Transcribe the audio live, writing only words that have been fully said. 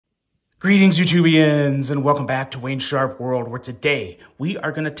Greetings, YouTubians, and welcome back to Wayne's Sharp World, where today we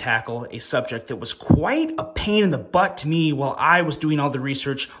are going to tackle a subject that was quite a pain in the butt to me while I was doing all the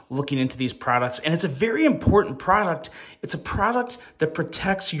research looking into these products. And it's a very important product. It's a product that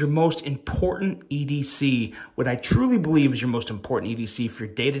protects your most important EDC, what I truly believe is your most important EDC for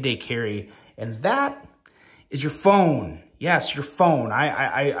your day-to-day carry, and that is your phone. Yes, your phone.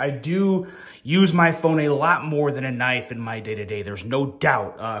 I do use my phone a lot more than a knife in my day-to-day. There's no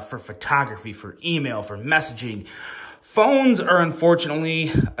doubt for photography, for email, for messaging. Phones are unfortunately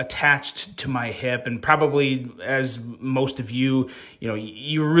attached to my hip, and probably as most of you,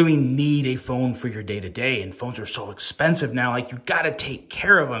 you really need a phone for your day-to-day, and phones are so expensive now. Like, you got to take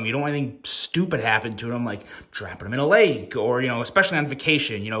care of them. You don't want anything stupid happen to them, like dropping them in a lake or, especially on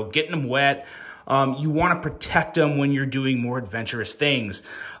vacation, getting them wet. You want to protect them when you're doing more adventurous things.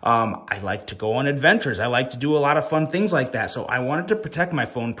 I like to go on adventures. I like to do a lot of fun things like that. So I wanted to protect my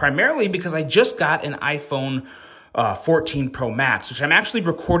phone primarily because I just got an iPhone 14 Pro Max, which I'm actually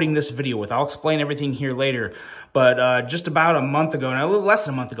recording this video with. I'll explain everything here later. But just about a month ago, and a little less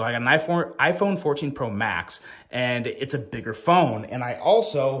than a month ago, I got an iPhone 14 Pro Max, and it's a bigger phone. And I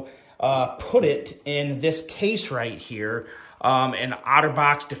also put it in this case right here, an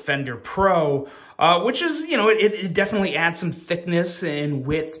OtterBox Defender Pro, which is, it definitely adds some thickness and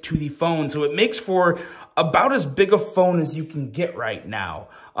width to the phone. So it makes for about as big a phone as you can get right now.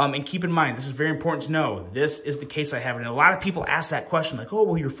 And keep in mind, this is very important to know, this is the case I have. And a lot of people ask that question, like, oh,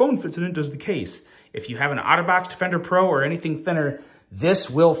 well, your phone fits in it, does the case? If you have an OtterBox Defender Pro or anything thinner, this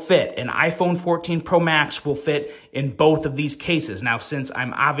will fit. An iPhone 14 Pro Max will fit in both of these cases. Now, since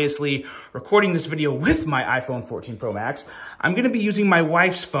I'm obviously recording this video with my iPhone 14 Pro Max, I'm going to be using my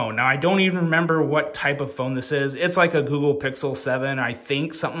wife's phone. Now, I don't even remember what type of phone this is. It's like a Google Pixel 7, I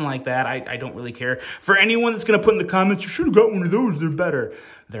think, something like that. I don't really care. For anyone that's going to put in the comments, you should have got one of those, they're better.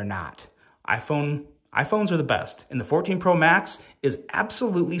 They're not. iPhones are the best, and the 14 Pro Max is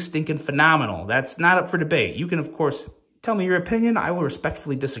absolutely stinking phenomenal. That's not up for debate. You can, of course, tell me your opinion. I will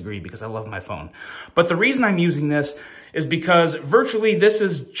respectfully disagree because I love my phone. But the reason I'm using this is because virtually this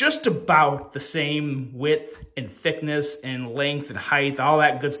is just about the same width and thickness and length and height, all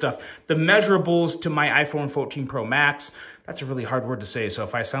that good stuff. The measurables to my iPhone 14 Pro Max, that's a really hard word to say, so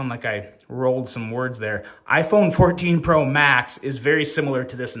if I sound like I rolled some words there, iPhone 14 Pro Max is very similar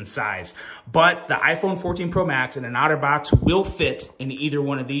to this in size. But the iPhone 14 Pro Max and an OtterBox will fit in either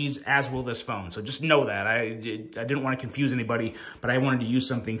one of these, as will this phone. So just know that. I didn't want to confuse anybody, but I wanted to use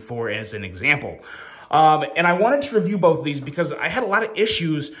something as an example. And I wanted to review both of these because I had a lot of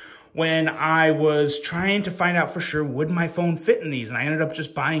issues when I was trying to find out for sure, would my phone fit in these? And I ended up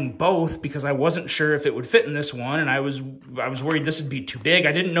just buying both because I wasn't sure if it would fit in this one, and I was worried this would be too big.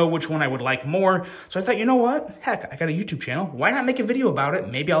 I didn't know which one I would like more. So I thought, you know what? Heck, I got a YouTube channel. Why not make a video about it?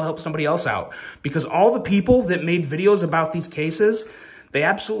 Maybe I'll help somebody else out. Because all the people that made videos about these cases, they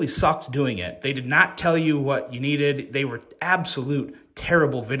absolutely sucked doing it. They did not tell you what you needed. They were absolute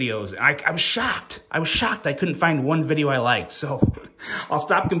terrible videos. I was shocked. I couldn't find one video I liked. So I'll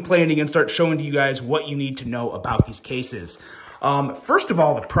stop complaining and start showing to you guys what you need to know about these cases. First of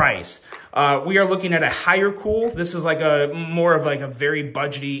all, the price. We are looking at a higher cool. This is like more of a very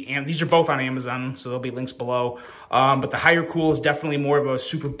budgety, and these are both on Amazon, so there'll be links below. But the higher cool is definitely more of a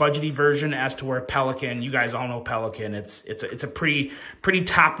super budgety version, as to where Pelican, you guys all know Pelican. It's a pretty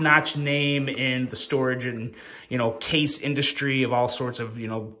top-notch name in the storage and, case industry of all sorts of,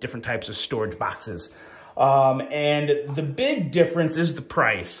 different types of storage boxes. And the big difference is the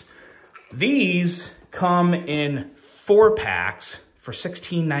price. These come in 4 packs for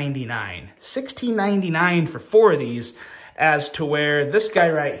 $16.99. $16.99 for 4 of these, as to where this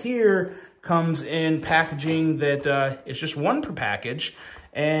guy right here comes in packaging that is just 1 per package,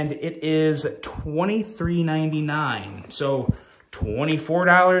 and it is $23.99. So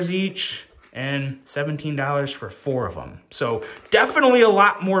 $24 each and $17 for 4 of them. So definitely a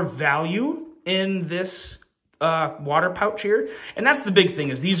lot more value in this water pouch here. And that's the big thing,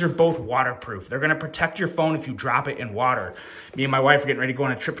 is these are both waterproof. They're going to protect your phone if you drop it in water. Me and my wife are getting ready to go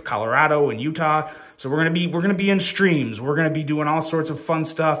on a trip to Colorado and Utah. So we're going to be in streams. We're going to be doing all sorts of fun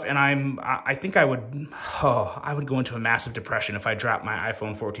stuff. And I think I would go into a massive depression if I dropped my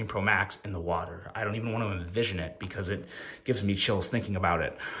iPhone 14 Pro Max in the water. I don't even want to envision it because it gives me chills thinking about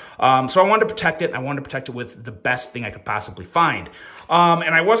it. So I wanted to protect it. I wanted to protect it with the best thing I could possibly find.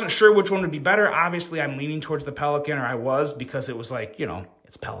 And I wasn't sure which one would be better. Obviously, I'm leaning towards the Pelican, or I was, because it was like,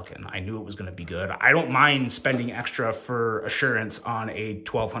 it's Pelican. I knew it was going to be good. I don't mind spending extra for assurance on a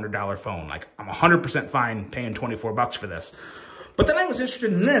 $1,200 phone. Like, I'm 100% fine paying $24 for this. But then I was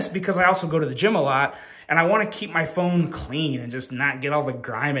interested in this because I also go to the gym a lot, and I want to keep my phone clean and just not get all the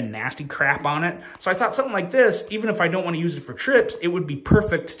grime and nasty crap on it. So I thought something like this, even if I don't want to use it for trips, it would be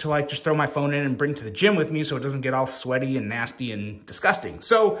perfect to like just throw my phone in and bring to the gym with me so it doesn't get all sweaty and nasty and disgusting.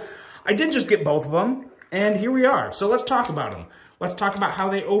 So I did just get both of them, and here we are. So let's talk about them. Let's talk about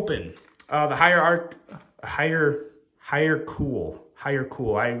how they open. The Higher Cool.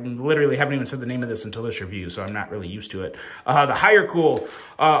 I literally haven't even said the name of this until this review, so I'm not really used to it. The Higher Cool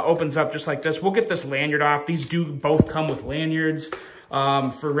opens up just like this. We'll get this lanyard off. These do both come with lanyards.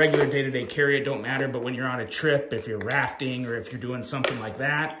 For regular day-to-day carry, it don't matter, but when you're on a trip, if you're rafting or if you're doing something like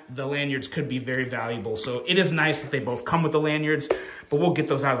that, the lanyards could be very valuable. So it is nice that they both come with the lanyards, but we'll get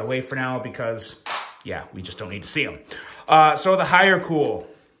those out of the way for now because, yeah, we just don't need to see them. So the Higher Cool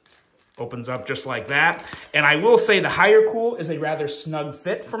opens up just like that. And I will say the Higher Cool is a rather snug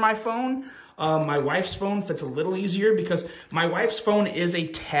fit for my phone. My wife's phone fits a little easier because my wife's phone is a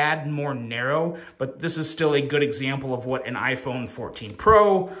tad more narrow, but this is still a good example of what an iPhone 14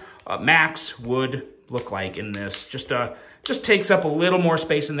 Pro Max would look like in this. Just takes up a little more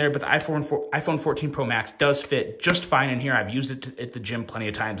space in there, but the iPhone 14 Pro Max does fit just fine in here. I've used it at the gym plenty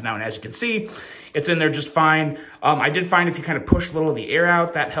of times now, and as you can see, it's in there just fine. I did find if you kind of push a little of the air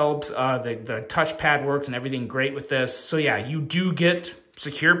out, that helps. The touchpad works and everything great with this. So yeah, you do get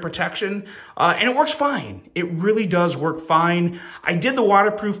secure protection, and it works fine. It really does work fine. I did the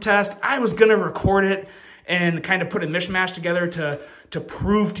waterproof test. I was gonna record it and kind of put a mishmash together to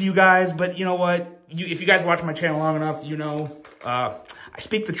prove to you guys, but you know what? If you guys watch my channel long enough, you know I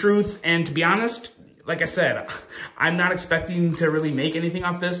speak the truth, and to be honest, like I said, I'm not expecting to really make anything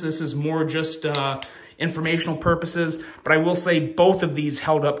off this. This is more just informational purposes, but I will say both of these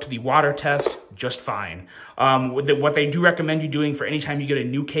held up to the water test just fine. What they do recommend you doing for any time you get a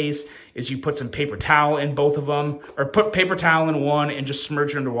new case is you put some paper towel in both of them, or put paper towel in one and just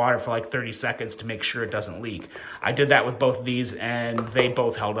submerge it under water for like 30 seconds to make sure it doesn't leak. I did that with both of these, and they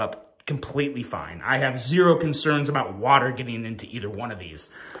both held up completely fine. I have zero concerns about water getting into either one of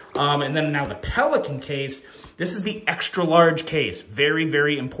these. And then now the Pelican case, this is the extra large case. Very,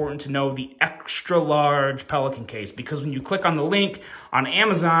 very important to know the extra large Pelican case, because when you click on the link on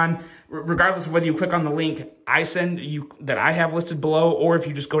Amazon, regardless of whether you click on the link I send you that I have listed below, or if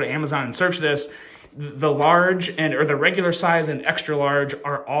you just go to Amazon and search this, the large or the regular size and extra large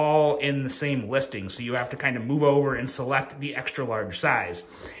are all in the same listing. So you have to kind of move over and select the extra large size.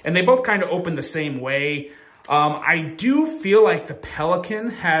 And they both kind of open the same way. I do feel like the Pelican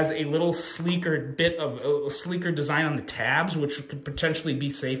has a little sleeker design on the tabs, which could potentially be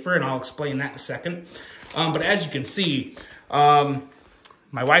safer, and I'll explain that in a second. But as you can see,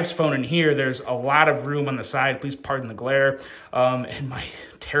 my wife's phone in here, there's a lot of room on the side. Please pardon the glare and my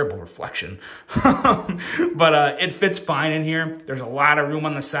terrible reflection. But it fits fine in here. There's a lot of room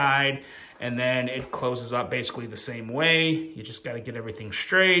on the side, and then it closes up basically the same way. You just got to get everything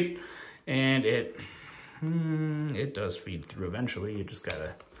straight, and it does feed through eventually. You just got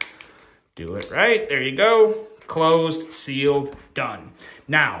to do it right. There you go. Closed, sealed, done.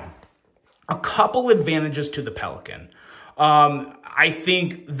 Now, a couple advantages to the Pelican. I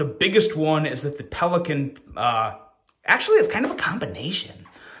think the biggest one is that the Pelican, actually it's kind of a combination.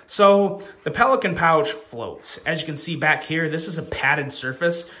 So the Pelican pouch floats. As you can see back here, this is a padded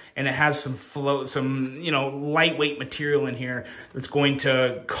surface, and it has some lightweight material in here that's going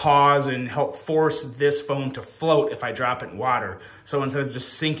to cause and help force this phone to float if I drop it in water. So instead of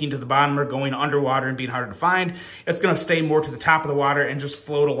just sinking to the bottom or going underwater and being harder to find, it's going to stay more to the top of the water and just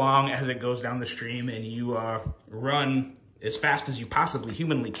float along as it goes down the stream, and you run as fast as you possibly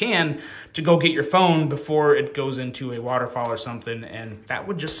humanly can to go get your phone before it goes into a waterfall or something, and that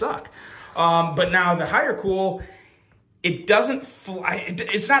would just suck. But now the Higher Cool, it doesn't fly.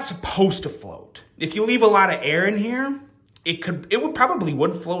 It's not supposed to float. If you leave a lot of air in here, it probably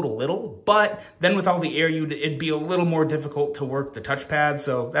would float a little, but then with all the air, it'd be a little more difficult to work the touchpad.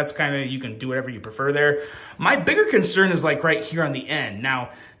 So that's kind of, you can do whatever you prefer there. My bigger concern is like right here on the end. Now,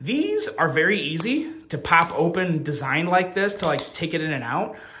 these are very easy to pop open, designed like this to like take it in and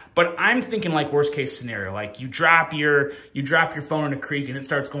out. But I'm thinking like worst case scenario, like you drop your phone in a creek and it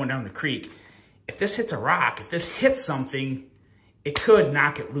starts going down the creek. If this hits a rock, if this hits something, it could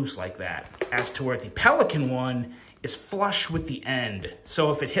knock it loose like that. As to where the Pelican one is flush with the end.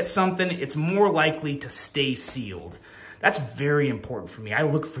 So if it hits something, it's more likely to stay sealed. That's very important for me. I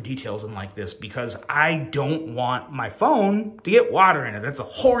look for details in like this because I don't want my phone to get water in it. That's the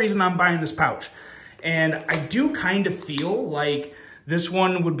whole reason I'm buying this pouch. And I do kind of feel like this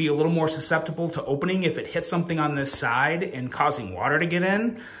one would be a little more susceptible to opening if it hits something on this side and causing water to get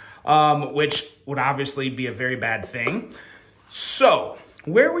in, which would obviously be a very bad thing. So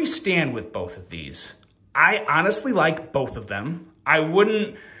where we stand with both of these, I honestly like both of them. I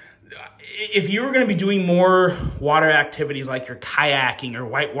wouldn't, if you were going to be doing more water activities like you're kayaking or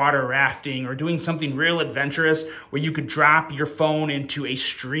whitewater rafting or doing something real adventurous where you could drop your phone into a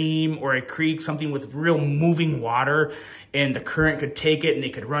stream or a creek, something with real moving water, and the current could take it and they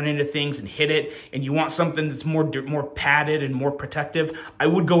could run into things and hit it, and you want something that's more padded and more protective, I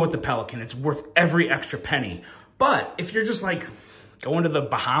would go with the Pelican. It's worth every extra penny. But if you're just like going to the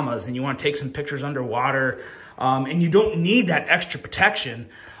Bahamas and you want to take some pictures underwater, and you don't need that extra protection,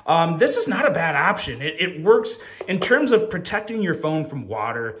 this is not a bad option. It works in terms of protecting your phone from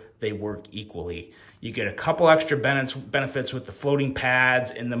water. They work equally. You get a couple extra benefits with the floating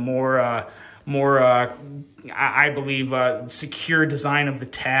pads and the more I believe, secure design of the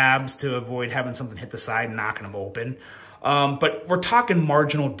tabs to avoid having something hit the side and knocking them open. But we're talking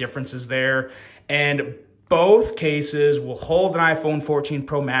marginal differences there, and both cases will hold an iPhone 14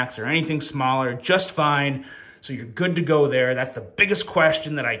 Pro Max or anything smaller just fine. So you're good to go there. That's the biggest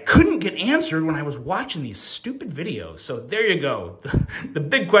question that I couldn't get answered when I was watching these stupid videos. So there you go. The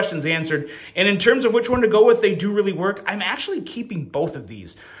big question's answered. And in terms of which one to go with, they do really work. I'm actually keeping both of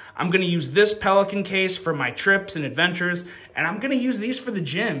these. I'm going to use this Pelican case for my trips and adventures, and I'm going to use these for the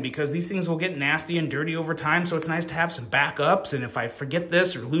gym because these things will get nasty and dirty over time, so it's nice to have some backups, and if I forget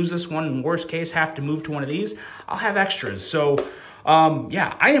this or lose this one, in worst case, have to move to one of these, I'll have extras. So,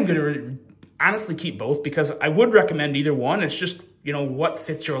 yeah, I am going to honestly keep both because I would recommend either one. It's just, you know, what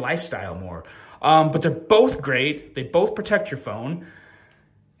fits your lifestyle more. But they're both great. They both protect your phone.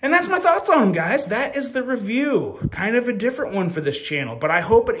 And that's my thoughts on them, guys. That is the review. Kind of a different one for this channel, but I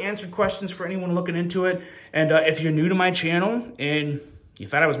hope it answered questions for anyone looking into it. And if you're new to my channel and you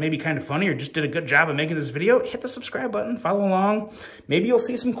thought I was maybe kind of funny or just did a good job of making this video, hit the subscribe button, follow along. Maybe you'll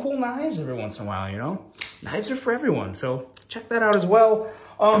see some cool knives every once in a while, you know? Knives are for everyone, so check that out as well.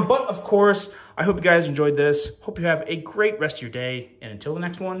 But of course, I hope you guys enjoyed this. Hope you have a great rest of your day. And until the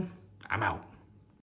next one, I'm out.